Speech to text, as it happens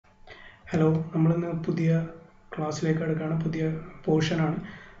Hello, നമ്മളിന്ന് പുതിയ ക്ലാസ്സിലേക്ക് എടുക്കുകയാണ്. പുതിയ പോർഷനാണ്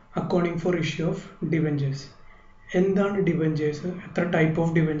accounting for issue of debentures. എന്താണ് ഡിബെഞ്ചേഴ്സ്, എത്ര ടൈപ്പ്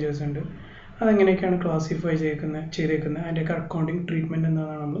ഓഫ് ഡിബെഞ്ചേഴ്സ് ഉണ്ട്, അതെങ്ങനെയൊക്കെയാണ് ക്ലാസിഫൈ ചെയ്തേക്കുന്നത്, അതിൻ്റെയൊക്കെ അക്കൗണ്ടിങ് ട്രീറ്റ്മെൻറ്റ്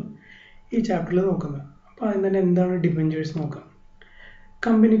എന്താണെന്നാണ് നമ്മൾ ഈ ചാപ്റ്ററിൽ നോക്കുന്നത്. അപ്പോൾ അതിന് തന്നെ എന്താണ് ഡിബെഞ്ചേഴ്സ് നോക്കാം.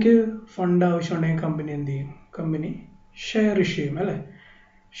 കമ്പനിക്ക് ഫണ്ട് ആവശ്യമുണ്ടെങ്കിൽ കമ്പനി എന്ത് ചെയ്യും? കമ്പനി ഷെയർ ഇഷ്യൂ ചെയ്യും അല്ലേ.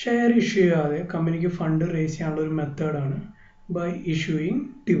 ഷെയർ ഇഷ്യൂ ചെയ്യാതെ കമ്പനിക്ക് ഫണ്ട് റേസ് ചെയ്യാനുള്ള ഒരു മെത്തേഡാണ് by issuing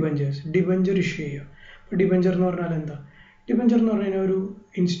debentures. Debenture issue ചെയ്യുക. അപ്പോൾ ഡിബെഞ്ചർ എന്ന് പറഞ്ഞാൽ എന്താ? ഡിബെഞ്ചർ എന്ന് പറഞ്ഞു കഴിഞ്ഞാൽ ഒരു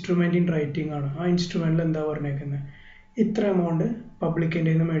ഇൻസ്ട്രുമെൻ്റ് ഇൻ റൈറ്റിംഗ് ആണ്. ആ ഇൻസ്ട്രുമെൻറ്റിൽ എന്താ പറഞ്ഞേക്കുന്നത്? ഇത്ര എമൗണ്ട്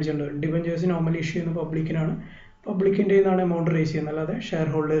പബ്ലിക്കിൻ്റെ നിന്ന് മേടിച്ചിട്ടുണ്ട്. ഡിബെഞ്ചേഴ്സ് നോർമലി ഇഷ്യൂ ചെയ്യുന്ന പബ്ലിക്കിനാണ്. പബ്ലിക്കിൻ്റെ നിന്നാണ് എമൗണ്ട് റേസ് ചെയ്യുന്നത്, അല്ലാതെ ഷെയർ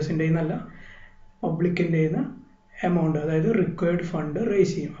ഹോൾഡേഴ്സിൻ്റെ നിന്നല്ല. പബ്ലിക്കിൻ്റെ നിന്ന് എമൗണ്ട്, അതായത് റിക്വയർഡ് ഫണ്ട്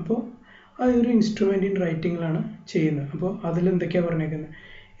റേസ് ചെയ്യും. അപ്പോൾ അതൊരു ഇൻസ്ട്രുമെൻ്റ് ഇൻ റൈറ്റിങ്ങിലാണ് ചെയ്യുന്നത്. അപ്പോൾ അതിലെന്തൊക്കെയാണ് പറഞ്ഞേക്കുന്നത്?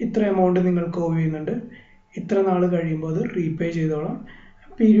 ഇത്ര എമൗണ്ട് നിങ്ങൾക്ക് ഓവ് ചെയ്യുന്നുണ്ട്, ഇത്ര നാൾ കഴിയുമ്പോൾ അത് റീപേ ചെയ്തോളാം,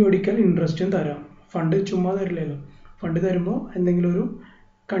 പീരിയോഡിക്കൽ ഇൻട്രസ്റ്റും തരാം. ഫണ്ട് ചുമ്മാ തരില്ലല്ലോ. ഫണ്ട് തരുമ്പോൾ എന്തെങ്കിലും ഒരു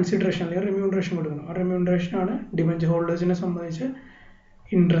കൺസിഡറേഷൻ അല്ലെങ്കിൽ റെമ്യൂണറേഷൻ കൊടുക്കണം. ആ റെമ്യൂണറേഷനാണ് ഡിബെഞ്ചർ ഹോൾഡേഴ്സിനെ സംബന്ധിച്ച്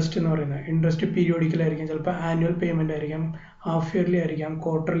ഇൻട്രസ്റ്റ് എന്ന് പറയുന്നത്. ഇൻട്രസ്റ്റ് പീരിയോഡിക്കലായിരിക്കും, ചിലപ്പോൾ ആനുവൽ പേയ്മെൻ്റ് ആയിരിക്കാം, ഹാഫ് ഇയർലി ആയിരിക്കാം,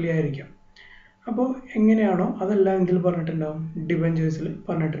 ക്വാർട്ടർലി ആയിരിക്കാം. അപ്പോൾ എങ്ങനെയാണോ അതെല്ലാം ഇതിൽ പറഞ്ഞിട്ടുണ്ടാവും, ഡിബെഞ്ചേഴ്സിൽ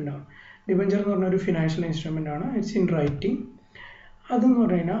പറഞ്ഞിട്ടുണ്ടാവും. ഡിബെഞ്ചർ എന്ന് പറഞ്ഞ ഒരു ഫിനാൻഷ്യൽ ഇൻസ്ട്രുമെൻ്റ് ആണ്. It's in writing. അതെന്ന്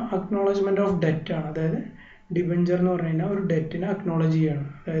പറഞ്ഞു കഴിഞ്ഞാൽ അക്നോളജ്മെൻറ്റ് ഓഫ് ഡെറ്റ് ആണ്. അതായത് ഡിബെഞ്ചർ എന്ന് പറഞ്ഞു കഴിഞ്ഞാൽ ഒരു ഡെറ്റിനെ അക്നോളജ് ചെയ്യാണ്.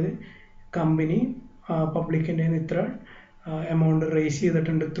 അതായത് കമ്പനി പബ്ലിക്കിൻ്റെ ഇത്ര എമൗണ്ട് റേസ്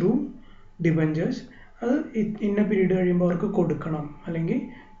ചെയ്തിട്ടുണ്ട് ത്രൂ ഡിബെഞ്ചേഴ്സ്, അത് ഇന്ന പീരീഡ് കഴിയുമ്പോൾ അവർക്ക് കൊടുക്കണം അല്ലെങ്കിൽ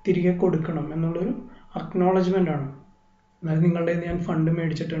തിരികെ കൊടുക്കണം എന്നുള്ളൊരു അക്നോളജ്മെൻ്റ് ആണ്. അതായത് നിങ്ങളുടെ ഞാൻ ഫണ്ട്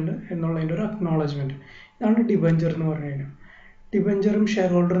മേടിച്ചിട്ടുണ്ട് എന്നുള്ളതിൻ്റെ ഒരു അക്നോളജ്മെൻറ്റ്. ഇതാണ് ഡിബെഞ്ചർ എന്ന് പറഞ്ഞു കഴിഞ്ഞാൽ. ഡിബെഞ്ചറും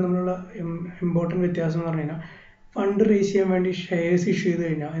ഷെയർ ഹോൾഡറും തമ്മിലുള്ള ഇമ്പോർട്ടൻറ്റ് വ്യത്യാസം എന്ന് പറഞ്ഞു കഴിഞ്ഞാൽ, ഫണ്ട് റേസ് ചെയ്യാൻ വേണ്ടി ഷെയർസ് ഇഷ്യൂ ചെയ്ത്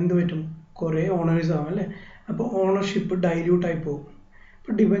കഴിഞ്ഞാൽ എന്ത് പറ്റും? കുറേ ഓണേഴ്സ് ആവും അല്ലേ. അപ്പോൾ ഓണർഷിപ്പ് ഡൈല്യൂട്ട് ആയി പോകും.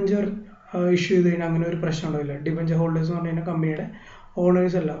 ഇപ്പോൾ ഡിബെഞ്ചർ ഇഷ്യൂ ചെയ്ത് കഴിഞ്ഞാൽ അങ്ങനെ ഒരു പ്രശ്നം ഉണ്ടാവില്ല. ഡിബെഞ്ചർ ഹോൾഡേഴ്സ് എന്ന് പറഞ്ഞു കഴിഞ്ഞാൽ കമ്പനിയുടെ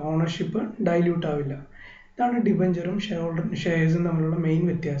ഓണേഴ്സ് അല്ല, ഓണർഷിപ്പ് ഡൈല്യൂട്ട് ആവില്ല. ഇതാണ് ഡിബെഞ്ചറും ഷെയർസും തമ്മിലുള്ള മെയിൻ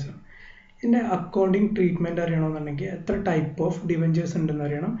വ്യത്യാസം. ഇതിൻ്റെ അക്കൗണ്ടിങ് ട്രീറ്റ്മെൻറ്റ് അറിയണമെന്നുണ്ടെങ്കിൽ എത്ര ടൈപ്പ് ഓഫ് ഡിബെഞ്ചേഴ്സ് ഉണ്ടെന്ന്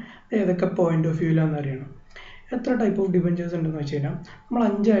അറിയണം, ഏതൊക്കെ പോയിന്റ് ഓഫ് വ്യൂവിലാണെന്ന് അറിയണം. എത്ര ടൈപ്പ് ഓഫ് ഡിബെഞ്ചേഴ്സ് ഉണ്ടെന്ന് വെച്ച് കഴിഞ്ഞാൽ നമ്മൾ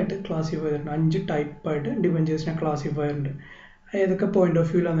 5 ക്ലാസിഫൈ ചെയ്തിട്ടുണ്ട്. 5 ടൈപ്പായിട്ട് ഡിബെഞ്ചേഴ്സിനെ ക്ലാസിഫൈ ഉണ്ട്. ഏതൊക്കെ പോയിന്റ് ഓഫ്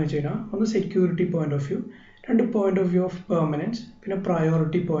വ്യൂവിലാണെന്ന് വെച്ച് കഴിഞ്ഞാൽ, ഒന്ന് security point of view, 2 point of view of permanence, പിന്നെ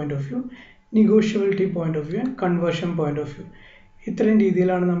priority point of view, negotiability point of view and conversion point of view. ഇത്രയും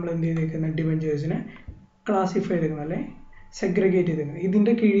രീതിയിലാണ് നമ്മൾ എന്ത് ചെയ്തേക്കുന്നത്? ഡിബെഞ്ചേഴ്സിനെ ക്ലാസിഫൈ ചെയ്തേക്കുന്നത്, അല്ലെ സെഗ്രിഗേറ്റ് ചെയ്തേക്കുന്നത്.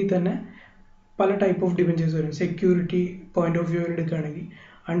 ഇതിൻ്റെ കീഴിൽ തന്നെ പല ടൈപ്പ് ഓഫ് ഡിബെഞ്ചേഴ്സ് വരും. സെക്യൂരിറ്റി പോയിന്റ് ഓഫ് വ്യൂവിൽ എടുക്കുകയാണെങ്കിൽ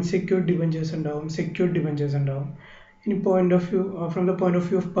അൺസെക്യൂർഡ് ഡിബെഞ്ചേഴ്സ് ഉണ്ടാവും, സെക്യൂർഡ് ഡിബെഞ്ചേഴ്സ് ഉണ്ടാവും. ഇനി point of view from the point of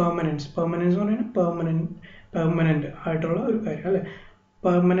view of permanence എന്ന് പറയുന്നത് പെർമനൻറ്റ് ആയിട്ടുള്ള ഒരു കാര്യം അല്ലേ.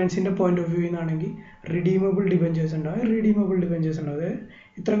 പെർമനൻസിൻ്റെ പോയിന്റ് ഓഫ് വ്യൂ നിന്നാണെങ്കിൽ റിഡീമബിൾ ഡിബെഞ്ചേഴ്സ് ഉണ്ടാവും, ഇറീഡീമബിൾ ഡിബെഞ്ചേഴ്സ് ഉണ്ടാവും. അതായത്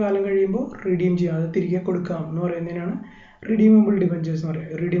ഇത്ര കാലം കഴിയുമ്പോൾ റിഡീം ചെയ്യാം, അത് തിരികെ കൊടുക്കാം എന്ന് പറയുന്നതിനാണ് റിഡീമബിൾ ഡിബെഞ്ചേഴ്സ് എന്ന്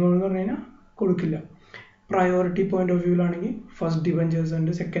പറയുന്നത്. റിഡീമബിൾ എന്ന് പറഞ്ഞു കഴിഞ്ഞാൽ കൊടുക്കില്ല. Priority point of വ്യൂവിലാണെങ്കിൽ first debentures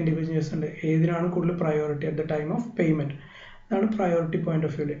ഉണ്ട്, സെക്കൻഡ് ഡിബെഞ്ചേഴ്സ് ഉണ്ട്. ഏതിനാണ് കൂടുതൽ priority at the time of payment, അതാണ് പ്രയോറിറ്റി പോയിന്റ്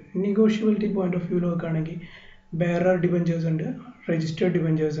ഓഫ് വ്യൂവിൽ. നെഗോഷ്യബിലിറ്റി പോയിന്റ് ഓഫ് വ്യൂവിൽ നോക്കുകയാണെങ്കിൽ ബെയറർ ഡിബെഞ്ചേഴ്സ് ഉണ്ട്, രജിസ്റ്റേർഡ്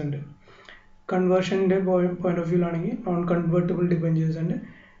ഡിബെഞ്ചേഴ്സ് ഉണ്ട്. കൺവേർഷൻ്റെ point of വ്യൂവിലാണെങ്കിൽ non convertible debentures ഉണ്ട്,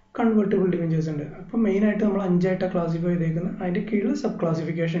 കൺവേർട്ടബിൾ ഡിബെഞ്ചേഴ്സ് ഉണ്ട്. അപ്പോൾ മെയിനായിട്ട് നമ്മൾ 5 ക്ലാസിഫൈ ചെയ്തേക്കുന്നത്. അതിൻ്റെ കീഴിൽ സബ്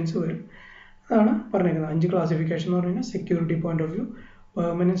ക്ലാസിഫിക്കേഷൻസ് വരും. അതാണ് പറഞ്ഞേക്കുന്നത്. 5 ക്ലാസിഫിക്കേഷൻ എന്ന് പറഞ്ഞാൽ security point of view,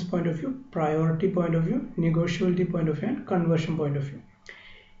 permanence point of view, priority point of view, negotiability point of view and conversion point of view.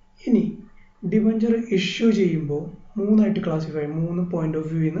 ഇനി ഡിബെഞ്ചർ ഇഷ്യൂ ചെയ്യുമ്പോൾ 3 ക്ലാസിഫൈ, 3 പോയിന്റ് ഓഫ്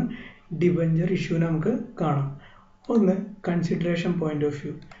വ്യൂവിൽ നിന്ന് ഡിബെഞ്ചർ ഇഷ്യൂവിനെ നമുക്ക് കാണാം. ഒന്ന് consideration point of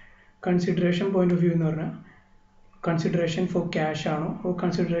view. Consideration point of view എന്ന് പറഞ്ഞാൽ consideration for cash ആണോ ഓ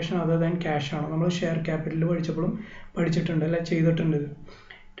കൺസിഡറേഷൻ അതർ ദാൻ ക്യാഷ് ആണോ. നമ്മൾ ഷെയർ ക്യാപിറ്റൽ പഠിച്ചിട്ടുണ്ട് അല്ലെ, ചെയ്തിട്ടുണ്ട്.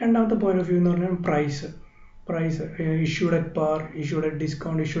 രണ്ടാമത്തെ പോയിന്റ് ഓഫ് വ്യൂ എന്ന് പറഞ്ഞാൽ price issued at par, issued at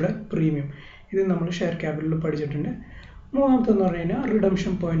discount, issued at premium. ഇത് നമ്മൾ ഷെയർ ക്യാപിറ്റലിൽ പഠിച്ചിട്ടുണ്ട്. മൂന്നാമത്തെന്ന് പറഞ്ഞു കഴിഞ്ഞാൽ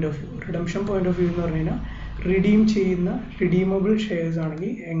redemption point of view. Redemption point of view എന്ന് പറഞ്ഞു കഴിഞ്ഞാൽ റിഡീം ചെയ്യുന്ന റിഡീമബിൾ ഷെയർസ്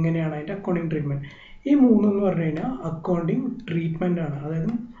ആണെങ്കിൽ എങ്ങനെയാണ് അതിൻ്റെ അക്കൗണ്ടിങ് ട്രീറ്റ്മെൻറ്റ്. ഈ മൂന്നെന്ന് പറഞ്ഞു കഴിഞ്ഞാൽ അക്കൗണ്ടിങ് ട്രീറ്റ്മെൻ്റ് ആണ്.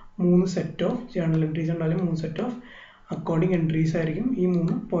 അതായത് 3 സെറ്റ് ഓഫ് ജേർണൽ എൻട്രീസ് ഉണ്ടായാലും 3 സെറ്റ് ഓഫ് അക്കൗണ്ടിങ് എൻട്രീസ് ആയിരിക്കും ഈ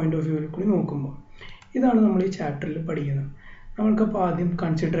 3 പോയിന്റ് ഓഫ് വ്യൂവിൽ കൂടി നോക്കുമ്പോൾ. ഇതാണ് നമ്മൾ ഈ ചാപ്റ്ററിൽ പഠിക്കുന്നത്. നമ്മൾക്കപ്പോൾ ആദ്യം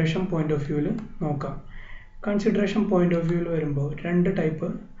കൺസിഡറേഷൻ പോയിന്റ് ഓഫ് വ്യൂവിൽ നോക്കാം. കൺസിഡറേഷൻ പോയിന്റ് ഓഫ് വ്യൂവിൽ വരുമ്പോൾ 2 ടൈപ്പ്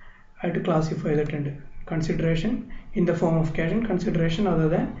ആയിട്ട് ക്ലാസിഫൈ ചെയ്തിട്ടുണ്ട്. Consideration in the form of cash and consideration other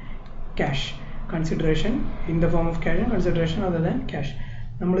than cash. Consideration in the form of cash and consideration other than cash.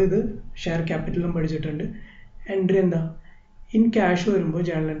 നമ്മളിത് ഷെയർ ക്യാപിറ്റലും പഠിച്ചിട്ടുണ്ട്. Entry എന്താ? In cash വരുമ്പോൾ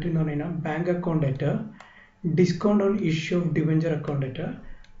journal entry എന്ന് പറഞ്ഞു കഴിഞ്ഞാൽ bank account letter, discount on issue of debenture account letter,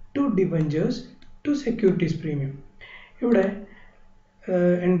 to debentures, to securities premium. ഇവിടെ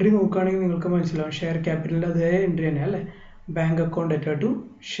entry നോക്കുകയാണെങ്കിൽ നിങ്ങൾക്ക് മനസ്സിലാവും ഷെയർ ക്യാപിറ്റലിൻ്റെ അതേ എൻട്രി തന്നെ അല്ലേ. Bank account debtor to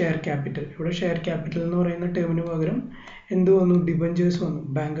share capital. ഇവിടെ ഷെയർ ക്യാപിറ്റൽ എന്ന് പറയുന്ന ടേമിന് പകരം എന്ത് വന്നു, ഡിബഞ്ചേഴ്സ് വന്നു.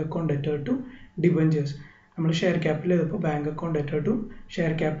 Bank account debtor to debentures. നമ്മൾ ഷെയർ ക്യാപിറ്റൽ ചെയ്തപ്പോൾ bank account debtor to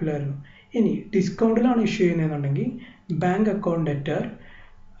share capital ആയിരുന്നു. ഇനി ഡിസ്കൗണ്ടിലാണ് issue ചെയ്യുന്നതെന്നുണ്ടെങ്കിൽ bank account debtor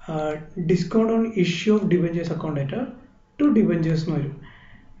discount on issue of debentures account debtor to debentures എന്ന് വരും.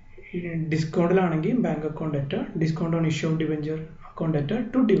 ഡിസ്കൗണ്ടിലാണെങ്കിൽ bank account debtor discount on issue of debenture account debtor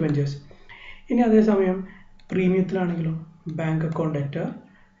to debentures. ഇനി അതേസമയം പ്രീമിയത്തിലാണെങ്കിലോ bank account debtor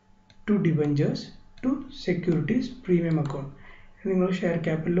to debentures to securities premium account. നിങ്ങൾ share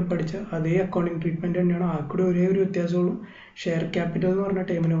ക്യാപിറ്റലിൽ പഠിച്ച അതേ accounting treatment തന്നെയാണ്. ആർക്കൂടെ ഒരേ ഒരു വ്യത്യാസമുള്ളൂ. ഷെയർ ക്യാപിറ്റൽ എന്ന് പറഞ്ഞ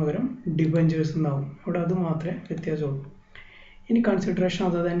ടേമിന് പകരം ഡിബഞ്ചേഴ്സ് എന്നാവും. ഇവിടെ അത് മാത്രമേ വ്യത്യാസമുള്ളൂ. ഇനി കൺസിഡറേഷൻ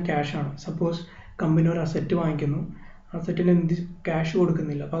അതർ ദാൻ ക്യാഷ് ആണ്. സപ്പോസ് കമ്പനി ഒരു അസറ്റ് വാങ്ങിക്കുന്നു, അസറ്റിന് എന്ത് ക്യാഷ്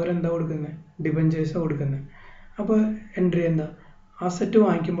കൊടുക്കുന്നില്ല, പകരം എന്താ കൊടുക്കുന്നത്, ഡിബഞ്ചേഴ്സാണ് കൊടുക്കുന്നത്. അപ്പോൾ എൻട്രി എന്താ, അസറ്റ്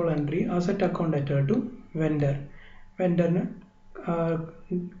വാങ്ങിക്കുമ്പോൾ entry asset account debtor to vendor. വെൻഡറിന്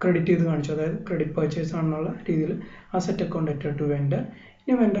credit ചെയ്ത് കാണിച്ചു, അതായത് ക്രെഡിറ്റ് പർച്ചേസ് ആണെന്നുള്ള രീതിയിൽ asset account debtor to vendor.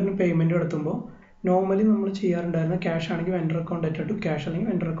 ഇനി വെൻഡറിന് പേയ്മെൻറ്റ് നടത്തുമ്പോൾ നോർമലി നമ്മൾ ചെയ്യാറുണ്ടായിരുന്ന ക്യാഷ് ആണെങ്കിൽ vendor account debtor to cash അല്ലെങ്കിൽ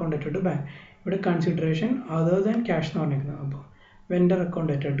vendor account debtor to bank. ഇവിടെ കൺസിഡറേഷൻ അതർ ദാൻ ക്യാഷ് എന്ന് പറഞ്ഞിരിക്കുന്നത്. അപ്പോൾ vendor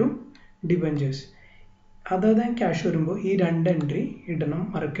account debtor to debentures. Other than cash വരുമ്പോൾ ഈ രണ്ട് എൻട്രി ഇടണം,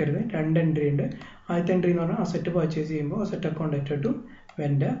 മറക്കരുത്. രണ്ട് എൻട്രി ഉണ്ട്. ആദ്യത്തെ എൻട്രി എന്ന് പറഞ്ഞാൽ അസറ്റ് പർച്ചേസ് ചെയ്യുമ്പോൾ asset account debtor to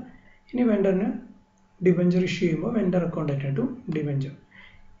vendor. ഇനി വെൻഡറിന് ഡിബഞ്ചർ ഇഷ്യൂ ചെയ്യുമ്പോൾ vendor account debtor to debenture.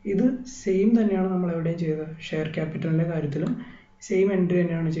 ഇത് സെയിം തന്നെയാണ് നമ്മൾ എവിടെയും ചെയ്തത്. ഷെയർ ക്യാപിറ്റലിൻ്റെ കാര്യത്തിലും സെയിം എൻട്രി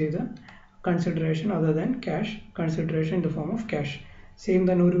തന്നെയാണ് ചെയ്തത്. Consideration other than cash, consideration in the form of cash, same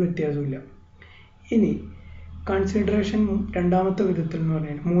തന്നെ, ഒരു വ്യത്യാസമില്ല. ഇനി കൺസിഡറേഷൻ രണ്ടാമത്തെ വിധത്തിൽ എന്ന്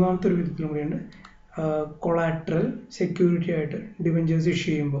പറഞ്ഞാൽ മൂന്നാമത്തെ ഒരു വിധത്തിലും കൂടിയുണ്ട്. കൊളാട്രൽ സെക്യൂരിറ്റി ആയിട്ട് ഡിബഞ്ചേഴ്സ്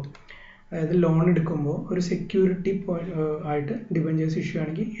ഇഷ്യൂ ചെയ്യുമ്പോൾ, അതായത് ലോൺ എടുക്കുമ്പോൾ ഒരു സെക്യൂരിറ്റി ആയിട്ട് ഡിബഞ്ചേഴ്സ് ഇഷ്യൂ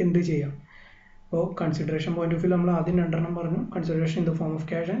ആണെങ്കിൽ എന്ത് ചെയ്യാം. അപ്പോൾ കൺസിഡറേഷൻ പോയിന്റ് ഓഫ് വ്യൂ നമ്മൾ ആദ്യം രണ്ടെണ്ണം പറഞ്ഞു. Consideration in the form of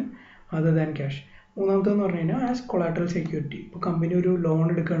cash and other than cash. മൂന്നാമത്തെന്ന് പറഞ്ഞു കഴിഞ്ഞാൽ ആസ് കൊളാട്രൽ സെക്യൂരിറ്റി. ഇപ്പോൾ കമ്പനി ഒരു ലോൺ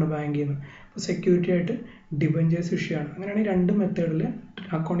എടുക്കുകയാണ് ബാങ്കിൽ നിന്ന്, അപ്പോൾ സെക്യൂരിറ്റി ആയിട്ട് ഡിബഞ്ചേഴ്സ് ഇഷ്യൂ ആണ്. അങ്ങനെയാണെങ്കിൽ രണ്ട് മെത്തേഡിൽ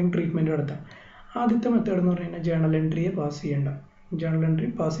അക്കൗണ്ടിങ് ട്രീറ്റ്മെൻറ്റ് നടത്താം. ആദ്യത്തെ മെത്തേഡ് എന്ന് പറഞ്ഞു കഴിഞ്ഞാൽ ജേണൽ എൻട്രിയെ പാസ് ചെയ്യേണ്ട, ജേണൽ എൻട്രി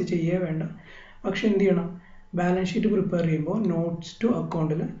പാസ് ചെയ്യേ വേണ്ട. പക്ഷെ എന്ത് ചെയ്യണം, ബാലൻസ് ഷീറ്റ് പ്രിപ്പയർ ചെയ്യുമ്പോൾ നോട്ട്സ് ടു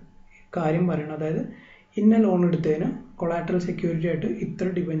അക്കൗണ്ടിൽ കാര്യം പറയണം. അതായത് ഇന്ന ലോൺ എടുത്തതിന് കൊളാട്രൽ സെക്യൂരിറ്റി ആയിട്ട് ഇത്ര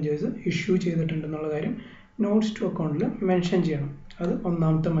ഡിബഞ്ചേഴ്സ് ഇഷ്യൂ ചെയ്തിട്ടുണ്ടെന്നുള്ള കാര്യം നോട്ട്സ് ടു അക്കൗണ്ടിൽ മെൻഷൻ ചെയ്യണം. അത്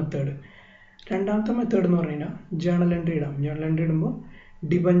ഒന്നാമത്തെ മെത്തേഡ്. രണ്ടാമത്തെ മെത്തേഡ് എന്ന് പറഞ്ഞു കഴിഞ്ഞാൽ ജേണൽ എൻട്രി ഇടാം. ജേണൽ എൻട്രി ഇടുമ്പോൾ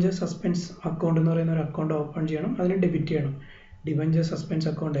ഡിബഞ്ചർ സസ്പെൻസ് അക്കൗണ്ട് എന്ന് പറയുന്ന ഒരു അക്കൗണ്ട് ഓപ്പൺ ചെയ്യണം, അതിന് ഡെബിറ്റ് ചെയ്യണം. Debenture suspense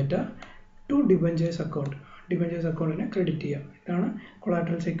account ഡെറ്റ to debentures account, debentures അക്കൗണ്ടിനെ credit ചെയ്യുക. ഇതാണ്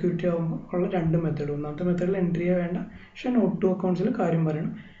കൊളാട്രൽ സെക്യൂരിറ്റി ആകുമ്പോൾ ഉള്ള രണ്ട് മെത്തേഡ്. ഒന്നാമത്തെ മെത്തേഡിൽ എൻട്രി വേണ്ട, പക്ഷേ നോട്ട് ടു അക്കൗണ്ട്സിൽ കാര്യം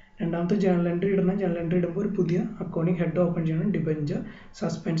പറയണം. രണ്ടാമത്തെ ജേണൽ എൻട്രി ഇടണം. ജേണൽ എൻട്രി ഇടുമ്പോൾ ഒരു പുതിയ അക്കൗണ്ടിങ് ഹെഡ് ഓപ്പൺ ചെയ്യണം, ഡിബഞ്ചർ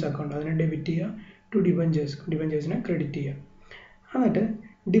സസ്പെൻസ് അക്കൗണ്ട്, അതിനെ ഡെബിറ്റ് ചെയ്യുക ടു ഡിബഞ്ചേഴ്സ്, ഡിബഞ്ചേഴ്സിനെ ക്രെഡിറ്റ് ചെയ്യുക. എന്നിട്ട്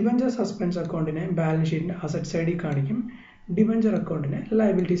ഡിബഞ്ചർ സസ്പെൻസ് അക്കൗണ്ടിനെ ബാലൻസ് ഷീറ്റിൻ്റെ അസറ്റ് സൈഡിൽ കാണിക്കും, ഡിബഞ്ചർ അക്കൗണ്ടിനെ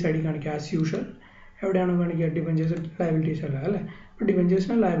ലയബിലിറ്റി സൈഡിൽ കാണിക്കും. ആസ് യൂഷ്വൽ എവിടെയാണ് കാണിക്കുക, ഡിബഞ്ചേഴ്സ് ലയബിലിറ്റീസ് അല്ല അല്ലേ. അപ്പോൾ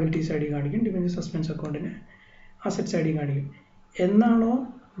ഡിബഞ്ചേഴ്സിനെ ലയബിലിറ്റി സൈഡിൽ കാണിക്കും, ഡിബഞ്ചർ സസ്പെൻസ് അക്കൗണ്ടിനെ അസറ്റ് സൈഡിൽ കാണിക്കും. എന്നാണോ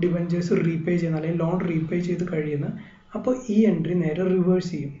ഡിബഞ്ചേഴ്സ് റീപേ ചെയ്യുന്നത് അല്ലെങ്കിൽ ലോൺ റീപേ ചെയ്ത് കഴിയുന്നത്, അപ്പോൾ ഈ എൻട്രി നേരെ റിവേഴ്സ്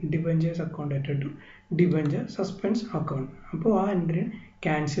ചെയ്യും, debentures account debtor to debenture suspense account. അപ്പോൾ ആ എൻട്രി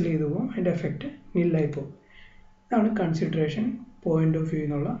ക്യാൻസൽ ചെയ്തു പോകും, അതിൻ്റെ എഫക്റ്റ് നില്ലായി പോകും. ഇതാണ് കൺസിഡറേഷൻ പോയിന്റ് ഓഫ് വ്യൂ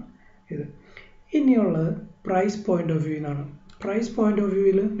എന്നുള്ള ഇത്. ഇനിയുള്ളത് പ്രൈസ് പോയിന്റ് ഓഫ് വ്യൂ എന്നാണ്. പ്രൈസ് പോയിന്റ് ഓഫ്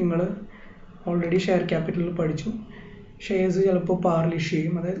വ്യൂവിൽ നിങ്ങൾ ഓൾറെഡി ഷെയർ ക്യാപിറ്റലിൽ പഠിച്ചു. ഷെയർസ് ചിലപ്പോൾ പാറിൽ ഇഷ്യൂ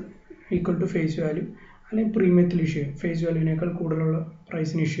ചെയ്യും, അതായത് ഈക്വൽ ടു ഫേസ് വാല്യൂ, അല്ലെങ്കിൽ പ്രീമിയത്തിൽ ഇഷ്യൂ ചെയ്യും. ഫേസ് വാല്യൂവിനേക്കാൾ കൂടുതലുള്ള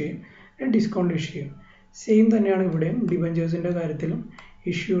പ്രൈസിന് ഇഷ്യൂ ചെയ്യും, അല്ലെങ്കിൽ ഡിസ്കൗണ്ട് ഇഷ്യൂ ചെയ്യും. സെയിം തന്നെയാണ് ഇവിടെയും ഡിബഞ്ചേഴ്സിൻ്റെ കാര്യത്തിലും.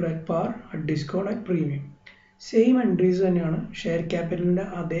 Issued at par, at discount, at premium. Same entries തന്നെയാണ്. ഷെയർ ക്യാപിറ്റലിൻ്റെ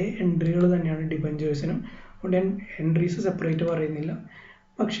അതേ എൻട്രികൾ തന്നെയാണ് ഡിബഞ്ചേഴ്സിനും. അതുകൊണ്ട് ഞാൻ എൻട്രീസ് സെപ്പറേറ്റ് പറയുന്നില്ല.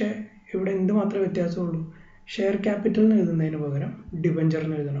 പക്ഷേ ഇവിടെ എന്ത് മാത്രമേ വ്യത്യാസമുള്ളൂ, ഷെയർ ക്യാപിറ്റലിന് എഴുതുന്നതിന് പകരം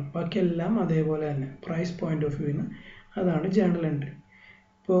ഡിബഞ്ചറിന് എഴുതണം. ബാക്കിയെല്ലാം അതേപോലെ തന്നെ പ്രൈസ് പോയിന്റ് ഓഫ് വ്യൂവിന്. അതാണ് ജേണൽ എൻട്രി.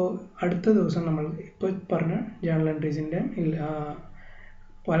 ഇപ്പോൾ അടുത്ത ദിവസം നമ്മൾ ഇപ്പോൾ പറഞ്ഞ ജേണൽ എൻട്രീസിൻ്റെ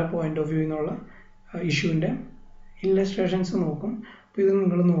പല പോയിന്റ് ഓഫ് വ്യൂ എന്നുള്ള ഇഷ്യൂവിൻ്റെ ഇല്ലസ്ട്രേഷൻസ് നോക്കും. അപ്പോൾ ഇത്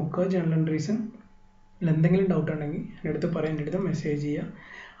നിങ്ങൾ നോക്കുക. ജേണൽ എൻട്രീസ് എന്തെങ്കിലും ഡൗട്ട് ഉണ്ടെങ്കിൽ എൻ്റെ അടുത്ത് പറയാൻ, എൻ്റെ അടുത്ത് മെസ്സേജ് ചെയ്യുക.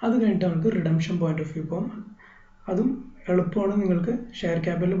 അത് കഴിഞ്ഞിട്ട് നമുക്ക് റിഡംഷൻ പോയിന്റ് ഓഫ് വ്യൂ പോകും. അതും എളുപ്പമാണ്. നിങ്ങൾക്ക് ഷെയർ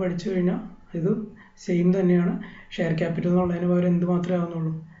ക്യാപിറ്റൽ പഠിച്ചു കഴിഞ്ഞാൽ ഇത് സെയിം തന്നെയാണ്. ഷെയർ ക്യാപിറ്റൽ എന്നുള്ളതിന് പകരം എന്ത് മാത്രമേ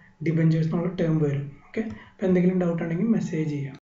ആവുന്നുള്ളൂ, ഡിബഞ്ചേഴ്സ് എന്നുള്ള ടേം വരും. ഓക്കെ, അപ്പോൾ എന്തെങ്കിലും ഡൗട്ട് ഉണ്ടെങ്കിൽ മെസ്സേജ് ചെയ്യാം.